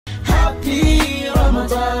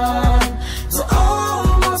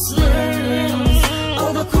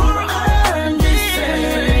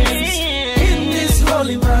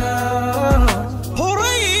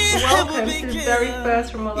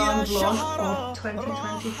month of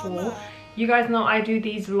 2024. You guys know I do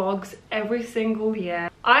these vlogs every single year.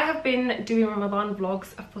 I have been doing Ramadan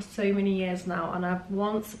vlogs for so many years now, and I've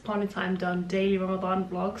once upon a time done daily Ramadan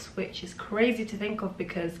vlogs, which is crazy to think of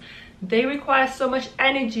because they require so much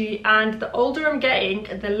energy, and the older I'm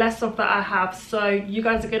getting, the less of that I have. So you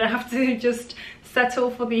guys are gonna have to just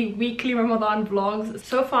settle for the weekly Ramadan vlogs.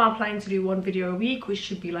 So far I'm planning to do one video a week, which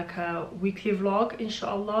should be like a weekly vlog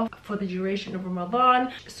inshallah for the duration of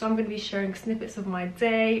Ramadan. So I'm going to be sharing snippets of my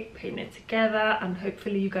day, putting it together, and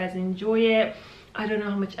hopefully you guys enjoy it. I don't know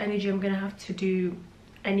how much energy I'm going to have to do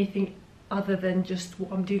anything other than just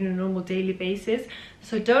what I'm doing on a normal daily basis.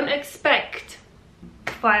 So don't expect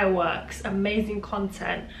fireworks, amazing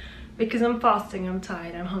content, because I'm fasting, I'm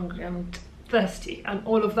tired, I'm hungry, I'm thirsty, and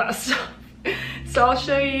all of that stuff. So I'll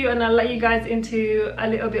show you and I'll let you guys into a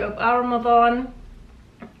little bit of our Ramadan,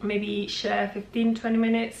 maybe share 15-20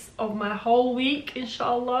 minutes of my whole week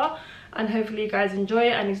inshallah, and hopefully you guys enjoy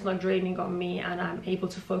it and it's not draining on me and I'm able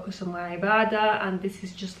to focus on my ibadah, and this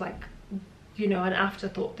is just like, you know, an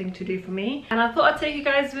afterthought thing to do for me. And I thought I'd take you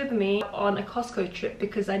guys with me on a Costco trip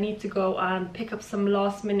because I need to go and pick up some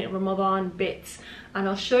last minute Ramadan bits, and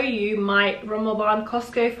I'll show you my Ramadan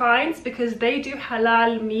Costco finds because they do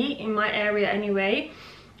halal meat in my area anyway,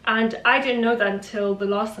 and I didn't know that until the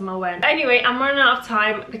last time I went. Anyway, I'm running out of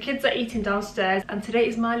time. The kids are eating downstairs and today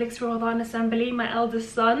is Malik's Ramadan assembly, my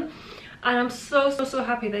eldest son. And I'm so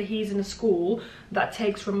happy that he's in a school that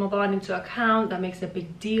takes Ramadan into account, that makes a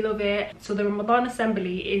big deal of it. So the Ramadan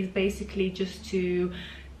assembly is basically just to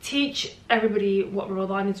teach everybody what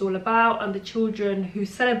Ramadan is all about, and the children who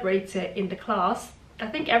celebrate it in the class, I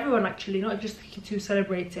think everyone actually, not just the kids who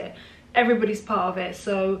celebrate it, everybody's part of it.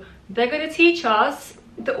 So they're going to teach us,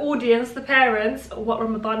 the audience, the parents, what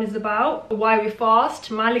Ramadan is about, why we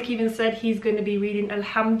fast. Malik even said he's going to be reading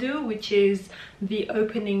Alhamdu, which is the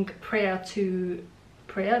opening prayer to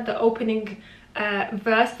prayer, the opening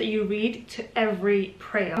verse that you read to every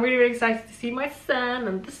prayer. I'm really excited to see my son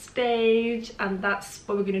on the stage, and that's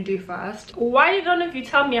what we're going to do first. Why did none of you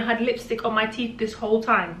tell me I had lipstick on my teeth this whole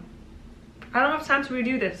time? I don't have time to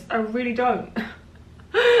redo this, I really don't.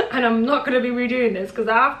 And I'm not going to be redoing this because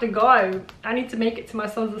I have to go. I need to make it to my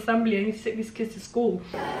son's assembly. I need to take these kids to school.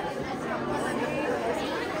 So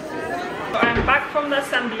I'm back from the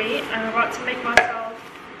assembly and I'm about to make myself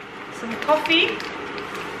some coffee.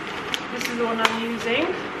 This is the one I'm using.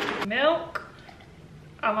 Milk.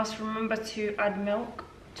 I must remember to add milk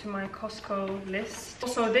to my Costco list.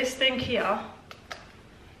 Also, this thing here,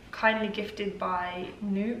 kindly gifted by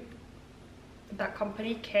Noop. That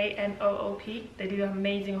company, K-N-O-O-P, they do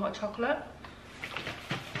amazing hot chocolate.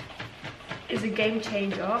 Is a game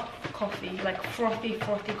changer coffee, like frothy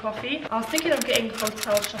coffee. I was thinking of getting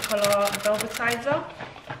Hotel Chocolat Velvetizer.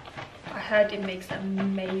 I heard it makes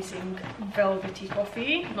amazing velvety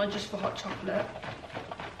coffee, not just for hot chocolate.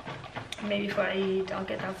 Maybe for Eid, I'll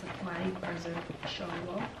get that as my Eid present,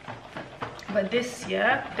 inshallah. But this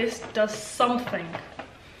year, this does something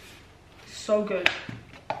so good.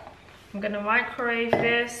 I'm gonna microwave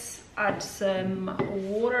this, add some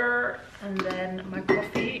water, and then my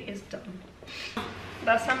coffee is done.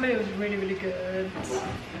 The assembly was really good.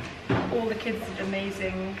 All the kids did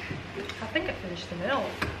amazing. I think I finished the milk.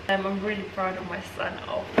 I'm really proud of my son,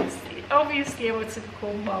 obviously. Obviously, I'm a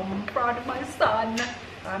typical mum. I'm proud of my son.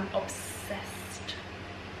 I'm obsessed.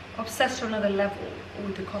 Obsessed to another level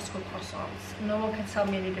with the Costco croissants. No one can tell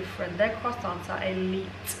me any different. Their croissants are elite.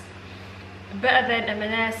 Better than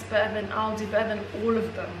M&S, better than Aldi, better than all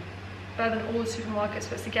of them. Better than all the supermarkets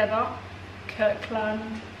put together.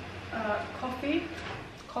 Kirkland coffee.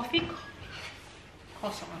 Croissant.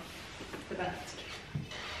 The best.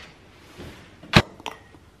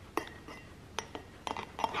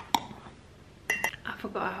 I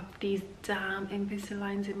forgot I have these damn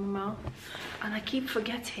Invisaligns in my mouth. And I keep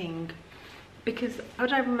forgetting. Because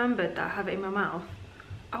had I remembered that I have it in my mouth,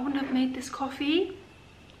 I wouldn't have made this coffee.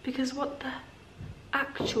 Because what the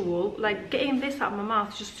actual, like getting this out of my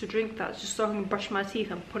mouth just to drink that, just so I can brush my teeth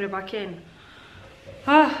and put it back in.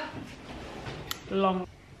 Ah, long.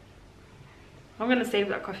 I'm gonna save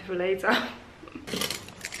that coffee for later.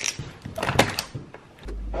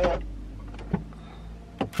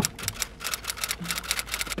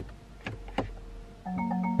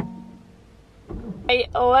 Hey,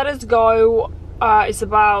 let us go. It's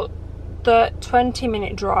about the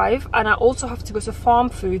 20-minute drive, and I also have to go to Farm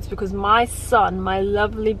Foods because my son, my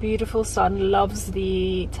lovely beautiful son, loves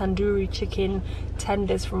the tandoori chicken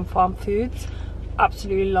tenders from Farm Foods.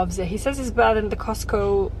 Absolutely loves it. He says it's better than the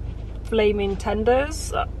Costco flaming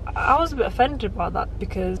tenders. I was a bit offended about that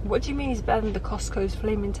because what do you mean it's better than the Costco's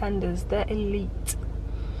flaming tenders? They're elite.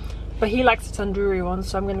 but he likes the tandoori one,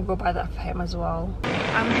 so I'm gonna go buy that for him as well.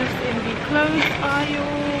 I'm just in the clothes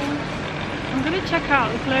aisle. I'm gonna check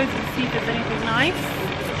out the clothes and see if there's anything nice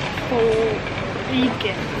for Eid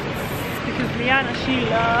gifts, because Liana, she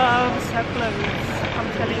loves her clothes, I'm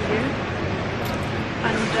telling you.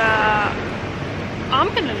 And I'm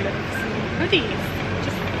gonna look for some hoodies,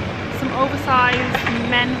 just some oversized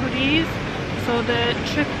men hoodies. So the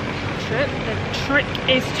trick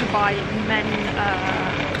is to buy men,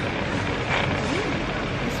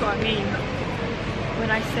 that's what I mean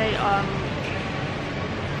when I say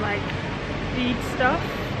like Eid stuff,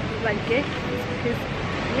 like gifts, because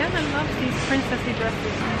Liana loves these princessy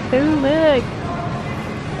dresses. Oh look!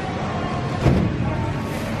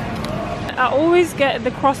 I always get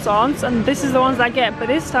the croissants, and this is the ones I get, but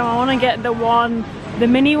this time I want to get the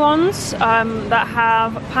mini ones that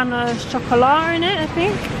have pan au chocolat in it, I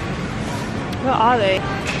think. What are they?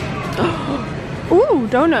 Ooh,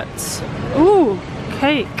 donuts. Ooh,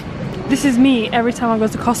 cake. This is me every time I go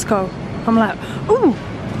to Costco. I'm like, ooh,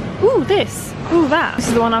 ooh, this, ooh, that. This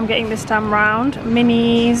is the one I'm getting this time round.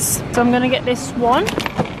 Minis. So I'm gonna get this one.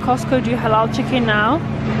 Costco do halal chicken now.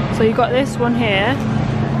 So you got this one here.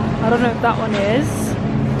 I don't know if that one is.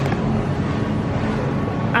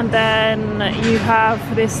 And then you have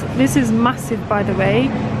this. This is massive, by the way.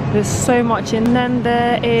 There's so much in. Then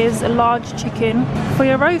there is a large chicken for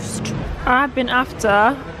your roast. I've been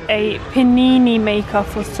after a panini maker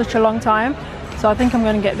for such a long time, so I think I'm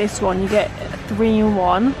gonna get this one. You get 3 in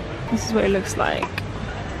 1. This is what it looks like,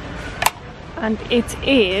 and it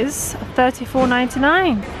is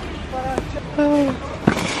 $34.99. Oh,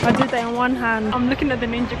 I did that in one hand. I'm looking at the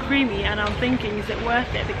Ninja Creamy and I'm thinking, is it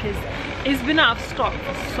worth it? Because it's been out of stock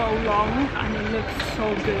for so long and it looks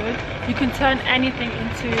so good. You can turn anything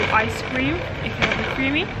into ice cream if you have the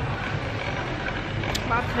creamy.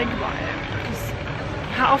 But I have to think about it, because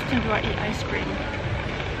how often do I eat ice cream?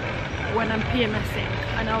 When I'm PMSing,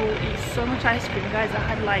 and I will eat so much ice cream. Guys, I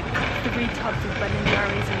had like 3 tubs of Ben &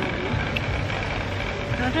 Jerry's in a week.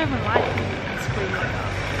 And I don't even like ice cream like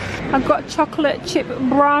that. I've got chocolate chip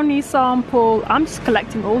brownie sample. I'm just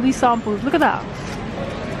collecting all these samples. Look at that.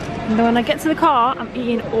 And then when I get to the car, I'm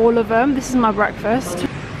eating all of them. This is my breakfast.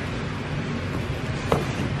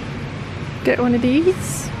 Get one of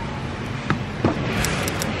these.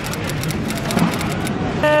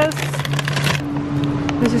 Yes.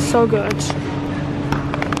 This is so good.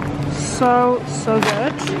 So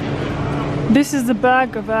good. This is the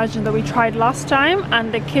burger version that we tried last time,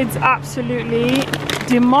 and the kids absolutely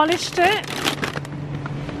demolished it.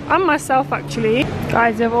 And myself, actually.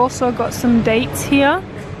 Guys, they've also got some dates here.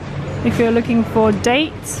 If you're looking for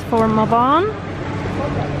dates for Ramadan.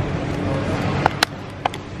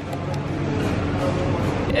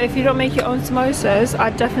 If you don't make your own samosas,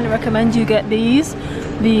 I definitely recommend you get these.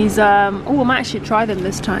 These, oh, I might actually try them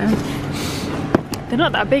this time. They're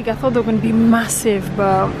not that big. I thought they were going to be massive,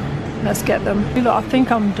 but let's get them. Look, I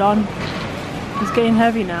think I'm done. It's getting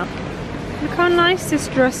heavy now. Look how nice this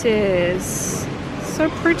dress is. So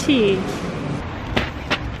pretty.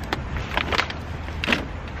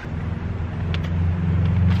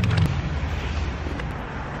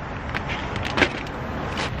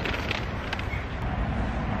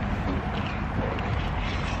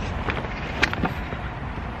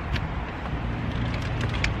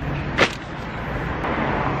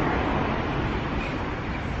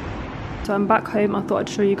 So I'm back home. I thought I'd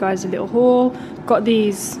show you guys a little haul. Got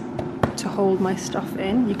these to hold my stuff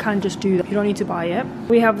in. You can just do that, you don't need to buy it.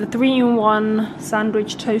 We have the 3-in-1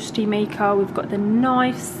 sandwich toasty maker. We've got the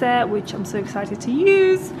knife set, which I'm so excited to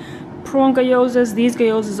use. Prawn gyozas. These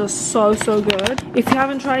gyozas are so good. If you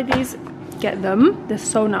haven't tried these, get them. They're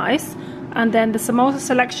so nice. And then the samosa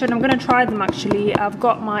selection, I'm gonna try them actually. I've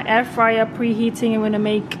got my air fryer preheating. I'm gonna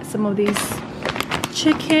make some of these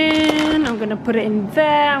chicken. I'm gonna put it in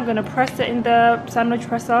there. I'm gonna press it in the sandwich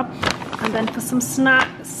presser. And then for some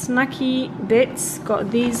snacky bits,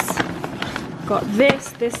 got these, got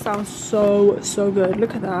this. This sounds so good.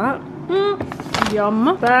 Look at that.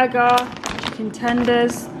 Yum. Burger, chicken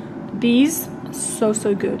tenders. These so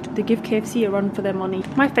good. They give KFC a run for their money.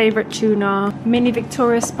 My favorite tuna, mini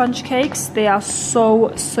Victoria sponge cakes. They are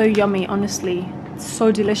so yummy, honestly.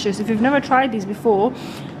 So delicious. If you've never tried these before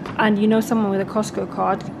and you know someone with a Costco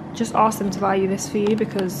card, just ask them to buy you this for you,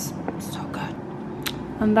 because it's so good.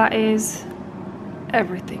 And that is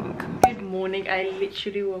everything. Good morning. I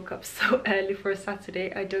literally woke up so early for a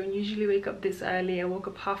Saturday. I don't usually wake up this early. I woke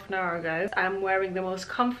up half an hour ago. I'm wearing the most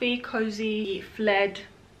comfy, cozy, flared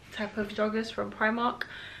type of joggers from Primark.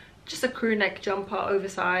 Just a crew neck jumper,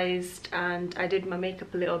 oversized, and I did my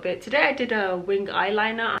makeup a little bit. Today I did a wing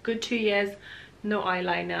eyeliner. Good 2 years no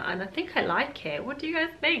eyeliner, and I think I like it. What do you guys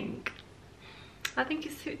think? I think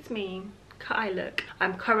it suits me. Cut eye look.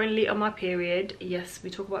 I'm currently on my period. Yes, we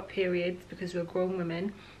talk about periods because we're grown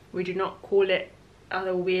women. We do not call it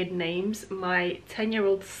other weird names. My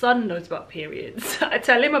 10-year-old son knows about periods. I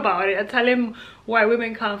tell him about it. I tell him why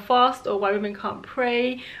women can't fast or why women can't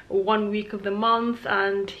pray 1 week of the month,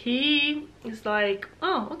 and he is like,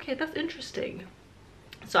 oh, okay, that's interesting.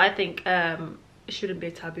 So I think it shouldn't be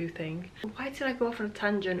a taboo thing. Why did I go off on a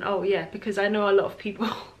tangent? Oh yeah, because I know a lot of people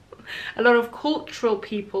a lot of cultural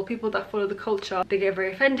people that follow the culture, they get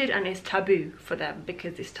very offended and it's taboo for them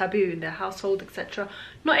because it's taboo in their household, etc.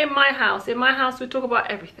 Not in my house. In my house we talk about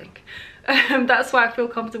everything. That's why I feel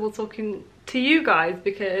comfortable talking to you guys,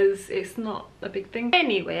 because it's not a big thing.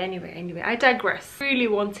 Anyway, I digress. Really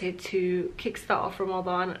wanted to kickstart off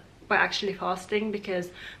Ramadan by actually fasting,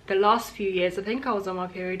 because the last few years I think I was on my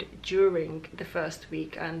period during the first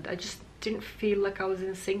week and I just didn't feel like I was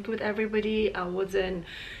in sync with everybody. I wasn't,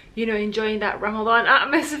 you know, enjoying that Ramadan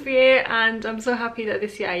atmosphere, and I'm so happy that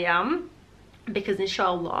this year I am, because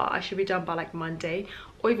inshallah I should be done by like Monday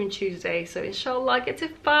or even Tuesday. So inshallah I get to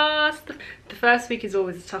fast. The first week is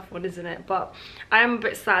always a tough one, isn't it? But I am a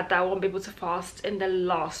bit sad that I won't be able to fast in the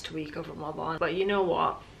last week of Ramadan. But you know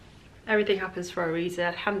what? Everything happens for a reason,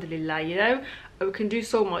 alhamdulillah, you know? We can do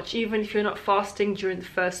so much, even if you're not fasting during the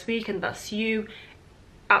first week and that's you.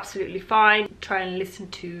 Absolutely fine. Try and listen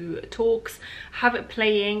to talks, have it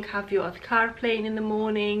playing, have your adhkar playing in the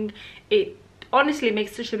morning. It honestly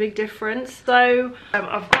makes such a big difference. So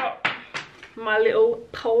I've got my little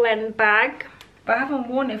pollen bag, but I haven't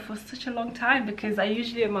worn it for such a long time because I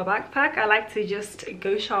usually in my backpack I like to just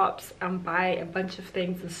go shops and buy a bunch of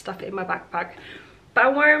things and stuff it in my backpack. But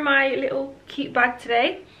I'm wearing my little cute bag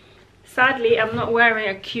today. Sadly I'm not wearing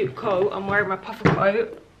a cute coat, I'm wearing my puffer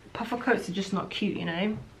coat. Puffer coats are just not cute, you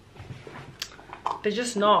know. They're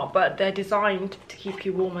just not, but they're designed to keep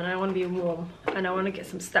you warm, and I want to be warm and I want to get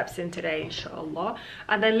some steps in today, inshallah.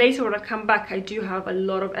 And then later when I come back I do have a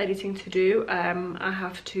lot of editing to do. I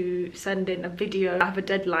have to send in a video. I have a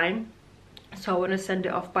deadline, so I want to send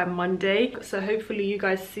it off by Monday, so hopefully you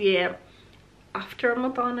guys see it after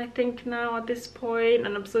Ramadan, I think, now at this point.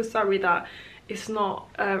 And I'm so sorry that it's not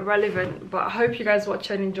relevant, but I hope you guys watch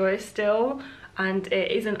and enjoy still. And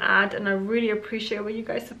it is an ad, and I really appreciate when you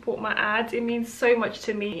guys support my ads. It means so much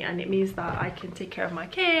to me, and it means that I can take care of my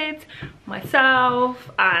kids, myself,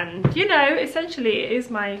 and you know, essentially it is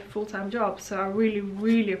my full-time job. So I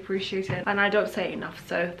really appreciate it, and I don't say it enough.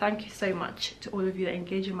 So thank you so much to all of you that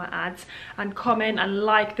engage in my ads and comment and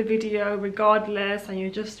like the video regardless, and you're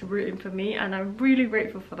just rooting for me, and I'm really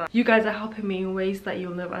grateful for that. You guys are helping me in ways that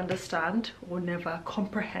you'll never understand or never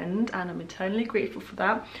comprehend, and I'm eternally grateful for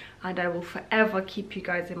that. And I will forever keep you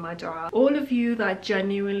guys in my dua. All of you that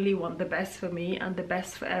genuinely want the best for me and the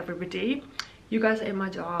best for everybody, you guys are in my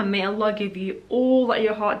dua. And may Allah give you all that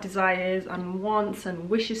your heart desires and wants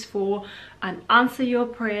and wishes for, and answer your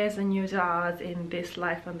prayers and your duas in this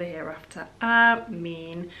life and the hereafter.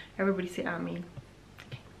 Ameen. Everybody say Ameen.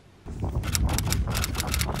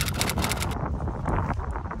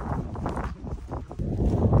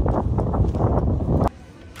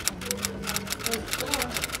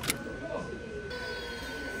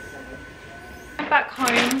 Back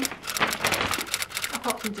home, I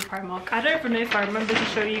popped into Primark. I don't even know if I remember to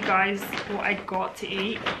show you guys what I got to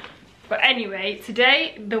eat, but anyway,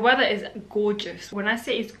 today the weather is gorgeous. When I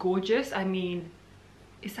say it's gorgeous, I mean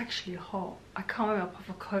it's actually hot. I can't wear my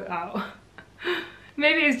puffer coat out.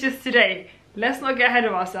 Maybe it's just today, let's not get ahead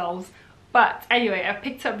of ourselves. But anyway, I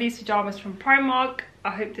picked up these pajamas from Primark. I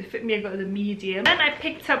hope they fit me. I got the medium. Then I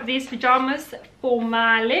picked up these pajamas for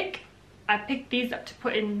Malik. I picked these up to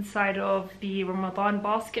put inside of the Ramadan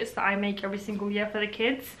baskets that I make every single year for the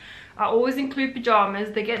kids. I always include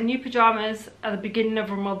pajamas. They get new pajamas at the beginning of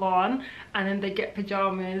Ramadan, and then they get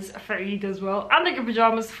pajamas for Eid as well, and they get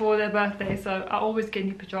pajamas for their birthday. So I always get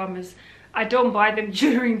new pajamas. I don't buy them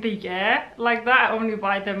during the year like that. I only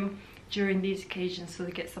buy them during these occasions so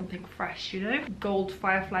they get something fresh, you know. Gold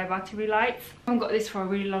firefly battery lights. I've got this for a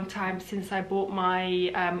really long time, since I bought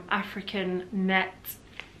my African net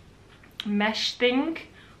mesh thing,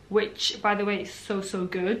 which by the way is so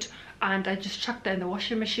good, and I just chucked that in the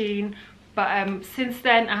washing machine. But since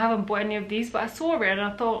then I haven't bought any of these, but I saw it and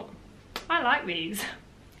I thought I like these.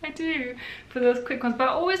 I do, for those quick ones, but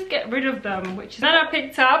I always get rid of them, which is... Then I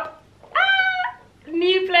picked up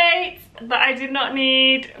new plates that I did not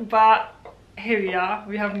need, but here we are,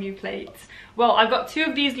 we have new plates. Well, I got two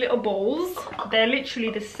of these little bowls. They're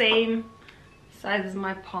literally the same size as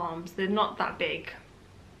my palms. They're not that big,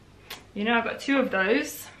 you know. I got two of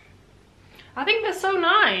those. I think they're so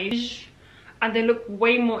nice. and they look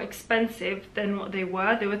way more expensive than what they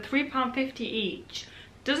were. They were £3.50 each.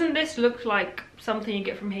 Doesn't this look like something you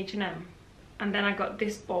get from H&M? And then I got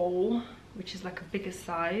this bowl, which is like a bigger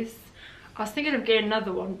size. I was thinking of getting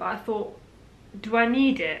another one, but I thought, do I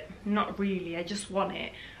need it? Not really, I just want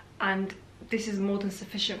it. And this is more than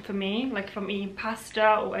sufficient for me, like if I'm eating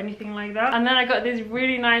pasta or anything like that. And then I got this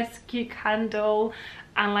really nice cute candle,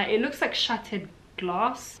 and like it looks like shattered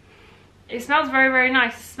glass. It smells very, very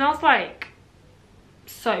nice. It smells like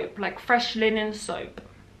soap, like fresh linen soap.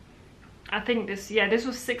 I think this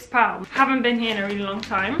was £6. Haven't been here in a really long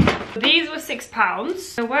time. These were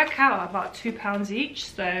 £6. They work out about £2 each,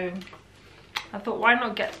 so I thought, why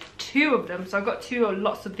not get 2 of them? So I got 2 or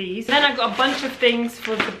lots of these. Then I got a bunch of things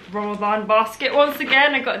for the Ramadan basket. Once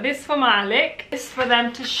again, I got this for Malik, this for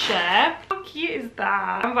them to share. How cute is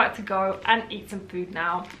that? I'm about to go and eat some food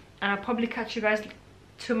now, and I'll probably catch you guys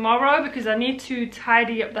tomorrow because I need to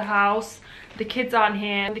tidy up the house. The kids aren't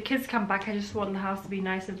here. When the kids come back, I just want the house to be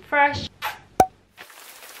nice and fresh.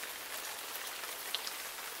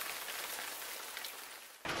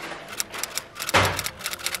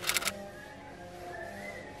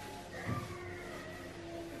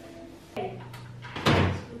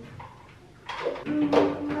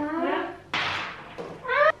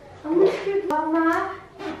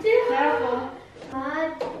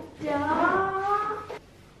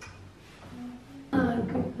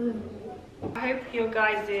 I hope your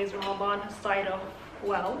guys' Ramadan has started off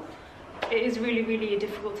well. It is really, really a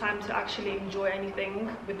difficult time to actually enjoy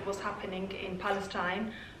anything with what's happening in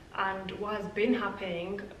Palestine and what has been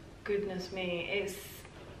happening. Goodness me, it's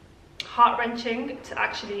heart-wrenching to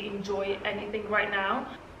actually enjoy anything right now.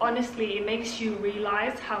 Honestly, it makes you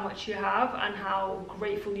realize how much you have and how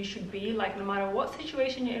grateful you should be, like no matter what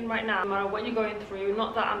situation you're in right now, no matter what you're going through.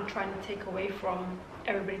 Not that I'm trying to take away from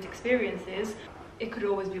everybody's experiences, it could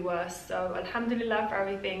always be worse. So alhamdulillah for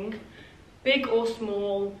everything, big or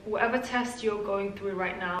small, whatever test you're going through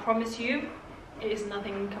right now, I promise you it is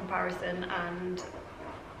nothing in comparison. And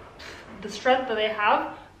the strength that they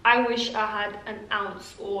have, I wish I had an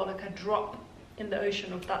ounce or like a drop in the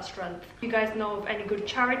ocean of that strength. If you guys know of any good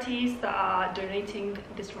charities that are donating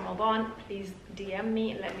this Ramadan, please DM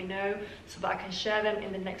me and let me know so that I can share them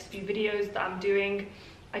in the next few videos that I'm doing.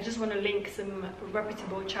 I just want to link some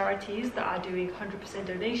reputable charities that are doing 100%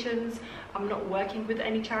 donations. I'm not working with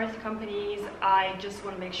any charity companies. I just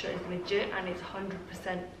want to make sure it's legit and it's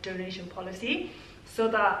 100% donation policy, so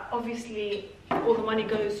that obviously all the money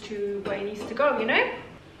goes to where it needs to go, you know?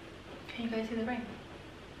 Can you guys see the rain?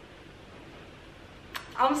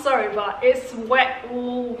 I'm sorry, but it's wet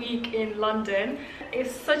all week in London.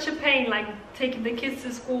 It's such a pain, like taking the kids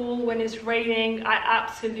to school when it's raining. I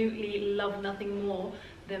absolutely love nothing more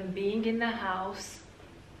than being in the house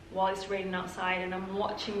while it's raining outside, and I'm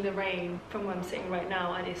watching the rain from where I'm sitting right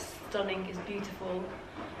now, and it's stunning, it's beautiful.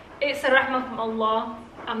 It's a rahmah from Allah.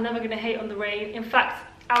 I'm never gonna hate on the rain. In fact,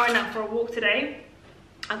 I went out for a walk today.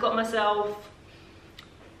 I got myself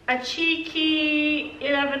a cheeky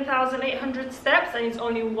 11,800 steps, and it's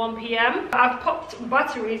only 1 p.m. I've popped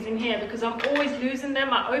batteries in here because I'm always losing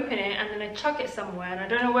them. I open it and then I chuck it somewhere and I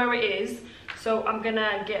don't know where it is. So I'm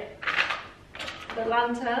gonna get the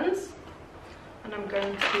lanterns and I'm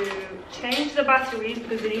going to change the batteries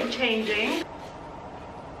because they need changing.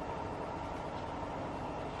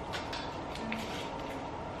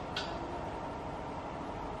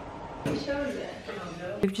 It shows it.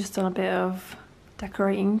 We've just done a bit of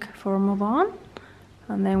decorating for Ramadan,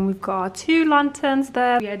 and then we've got our 2 lanterns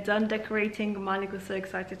there. We are done decorating. Malik was so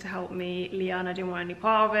excited to help me. Liana didn't want any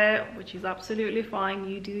part of it, which is absolutely fine.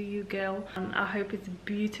 You do you, girl. And I hope it's a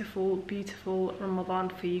beautiful, beautiful Ramadan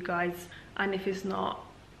for you guys. And if it's not,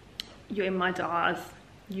 you're in my du'as.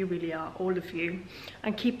 You really are, all of you.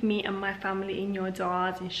 And keep me and my family in your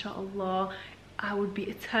du'as, inshallah. I would be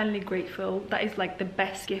eternally grateful. That is like the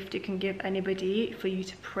best gift you can give anybody, for you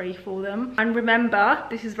to pray for them. And remember,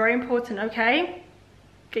 this is very important, okay?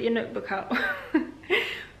 Get your notebook out.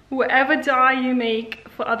 Whatever dua you make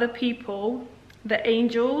for other people, the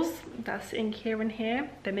angels that's sitting here and here,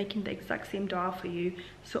 they're making the exact same dua for you.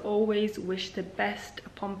 So always wish the best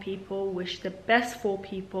upon people, wish the best for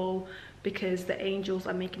people, because the angels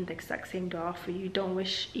are making the exact same dua for you. Don't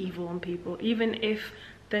wish evil on people, even if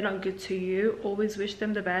they're not good to you. Always wish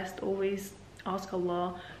them the best. Always ask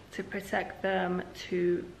Allah to protect them,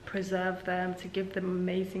 to preserve them, to give them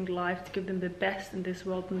amazing life, to give them the best in this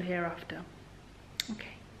world and the hereafter.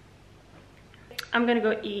 Okay, I'm gonna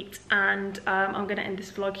go eat, and I'm gonna end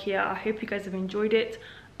this vlog here. I hope you guys have enjoyed it,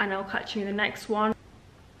 and I'll catch you in the next one.